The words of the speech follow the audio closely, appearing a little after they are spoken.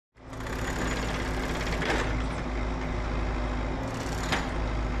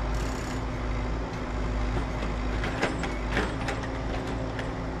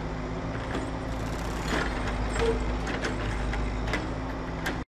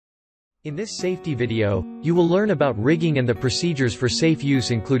In this safety video, you will learn about rigging and the procedures for safe use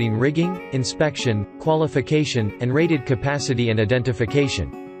including rigging, inspection, qualification, and rated capacity and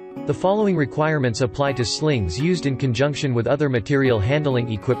identification. The following requirements apply to slings used in conjunction with other material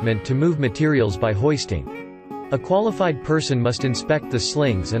handling equipment to move materials by hoisting. A qualified person must inspect the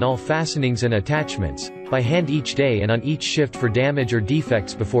slings and all fastenings and attachments, by hand each day and on each shift for damage or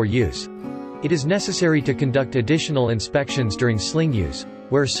defects before use. It is necessary to conduct additional inspections during sling use,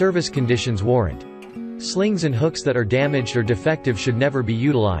 where service conditions warrant. Slings and hooks that are damaged or defective should never be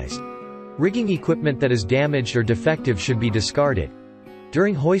utilized. Rigging equipment that is damaged or defective should be discarded.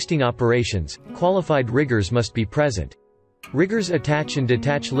 During hoisting operations, qualified riggers must be present. Riggers attach and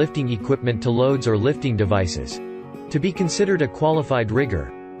detach lifting equipment to loads or lifting devices. To be considered a qualified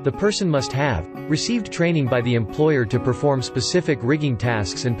rigger, the person must have received training by the employer to perform specific rigging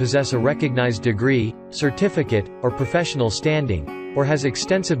tasks and possess a recognized degree, certificate, or professional standing, or has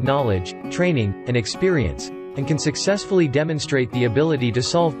extensive knowledge, training, and experience, and can successfully demonstrate the ability to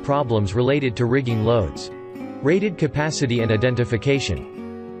solve problems related to rigging loads. Rated capacity and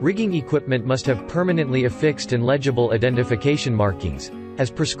identification. Rigging equipment must have permanently affixed and legible identification markings,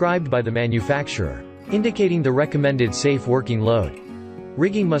 as prescribed by the manufacturer, indicating the recommended safe working load.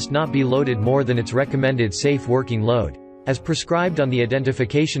 Rigging must not be loaded more than its recommended safe working load, as prescribed on the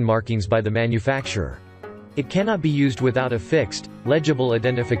identification markings by the manufacturer. It cannot be used without affixed, legible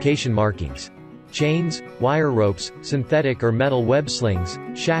identification markings. Chains, wire ropes, synthetic or metal web slings,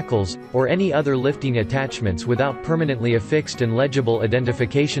 shackles, or any other lifting attachments without permanently affixed and legible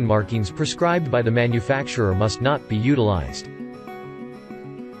identification markings prescribed by the manufacturer must not be utilized.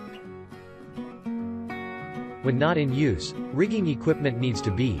 When not in use, rigging equipment needs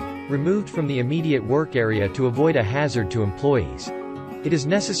to be removed from the immediate work area to avoid a hazard to employees. It is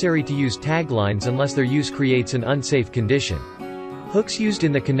necessary to use taglines unless their use creates an unsafe condition. Hooks used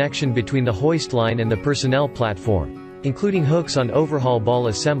in the connection between the hoist line and the personnel platform, including hooks on overhaul ball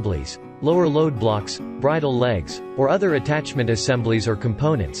assemblies, lower load blocks, bridle legs, or other attachment assemblies or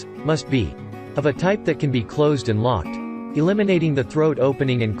components, must be of a type that can be closed and locked, eliminating the throat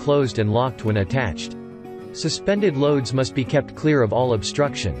opening and closed and locked when attached. Suspended loads must be kept clear of all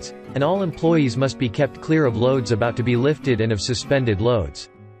obstructions, and all employees must be kept clear of loads about to be lifted and of suspended loads.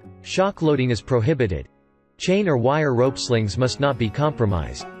 Shock loading is prohibited. Chain or wire rope slings must not be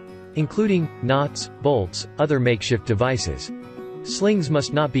compromised, including knots, bolts, other makeshift devices. Slings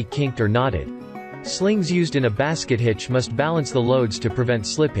must not be kinked or knotted. Slings used in a basket hitch must balance the loads to prevent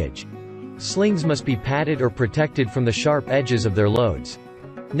slippage. Slings must be padded or protected from the sharp edges of their loads.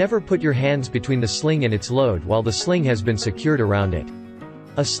 Never put your hands between the sling and its load while the sling has been secured around it.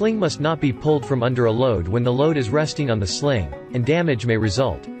 A sling must not be pulled from under a load when the load is resting on the sling, and damage may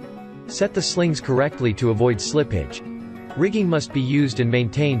result. Set the slings correctly to avoid slippage. Rigging must be used and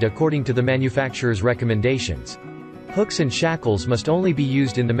maintained according to the manufacturer's recommendations. Hooks and shackles must only be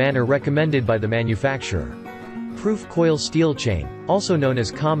used in the manner recommended by the manufacturer. Proof coil steel chain, also known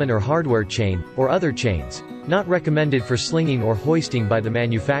as common or hardware chain, or other chains, not recommended for slinging or hoisting by the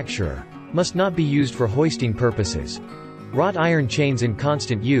manufacturer, must not be used for hoisting purposes. Wrought iron chains in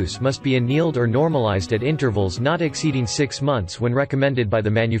constant use must be annealed or normalized at intervals not exceeding 6 months when recommended by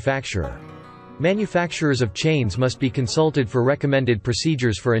the manufacturer. Manufacturers of chains must be consulted for recommended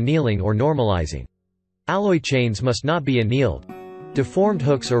procedures for annealing or normalizing. Alloy chains must not be annealed. Deformed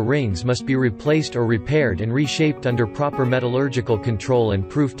hooks or rings must be replaced or repaired and reshaped under proper metallurgical control and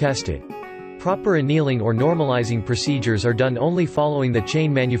proof tested. Proper annealing or normalizing procedures are done only following the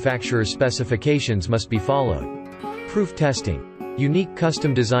chain manufacturer's specifications must be followed. Proof testing. Unique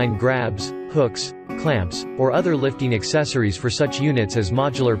custom-designed grabs, hooks, clamps, or other lifting accessories for such units as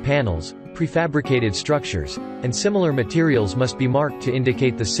modular panels, prefabricated structures, and similar materials must be marked to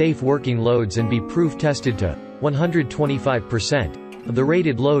indicate the safe working loads and be proof tested to 125% of the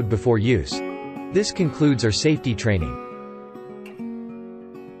rated load before use. This concludes our safety training.